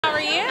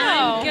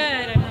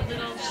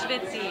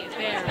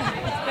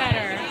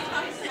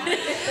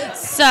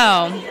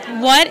So,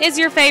 what is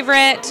your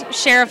favorite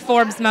Sheriff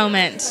Forbes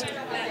moment?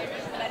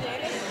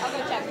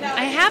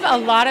 I have a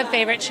lot of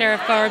favorite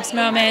Sheriff Forbes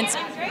moments.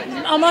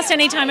 Almost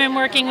any time I'm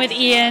working with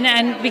Ian,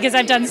 and because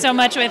I've done so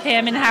much with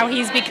him and how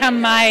he's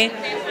become my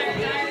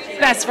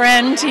best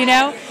friend, you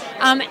know.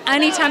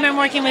 Anytime I'm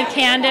working with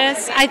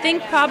Candace, I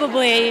think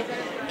probably,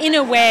 in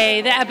a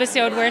way, the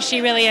episode where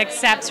she really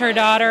accepts her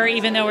daughter,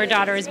 even though her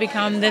daughter has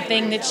become the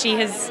thing that she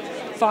has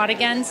fought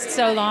against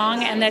so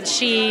long, and that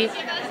she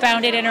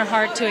found it in her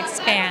heart to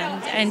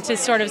expand and to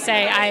sort of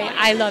say,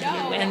 I love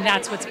you, and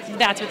that's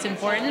what's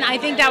important. I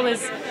think that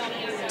was,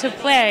 to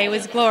play,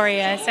 was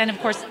glorious, and of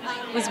course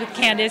was with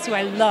Candace, who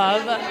I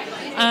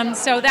love.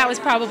 So that was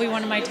probably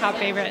one of my top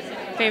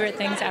favorite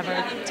things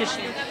ever to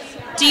shoot.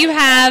 Do you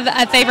have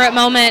a favorite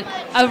moment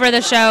over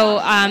the show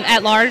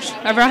at large,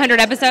 over 100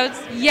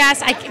 episodes?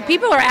 Yes,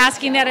 people are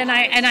asking that, and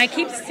I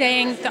keep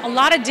saying a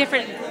lot of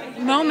different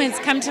moments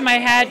come to my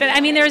head. But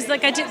I mean, there's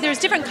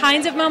different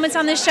kinds of moments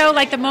on this show,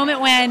 like the moment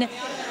when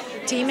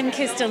Damon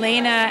kissed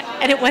Elena,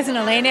 and it wasn't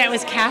Elena, it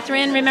was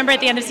Catherine. Remember at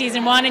the end of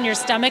season 1, and your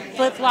stomach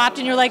flip-flopped,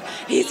 and you're like,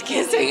 he's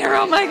kissing her,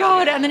 oh my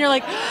God. And then you're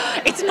like,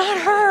 it's not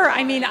her.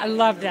 I mean, I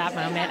loved that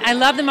moment. I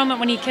loved the moment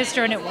when he kissed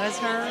her and it was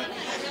her.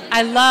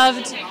 I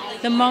loved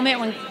the moment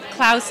when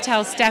Klaus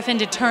tells Stefan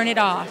to turn it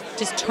off.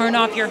 Just turn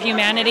off your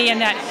humanity, and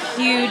that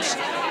huge,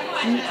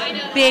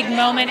 big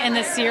moment in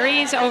the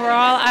series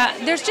overall.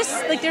 There's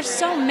just, like, there's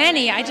so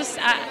many. I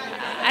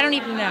don't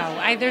even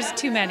know. There's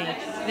too many.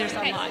 There's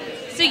a lot.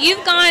 So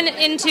you've gone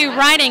into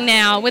writing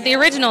now with the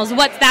originals.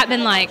 What's that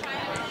been like?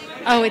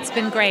 Oh, it's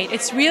been great.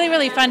 It's really,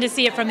 really fun to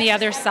see it from the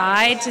other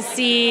side, to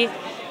see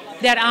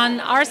that on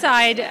our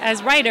side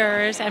as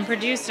writers and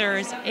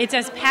producers, it's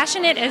as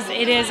passionate as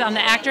it is on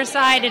the actor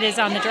side, it is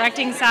on the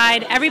directing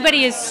side.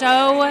 Everybody is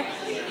so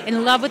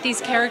in love with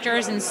these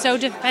characters and so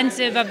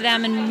defensive of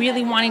them, and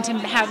really wanting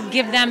to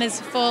give them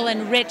as full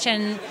and rich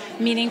and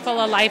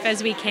meaningful a life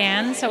as we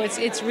can. So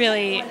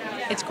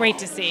it's great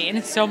to see, and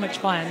it's so much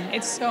fun.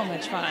 It's so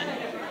much fun.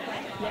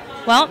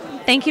 Well,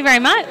 thank you very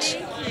much.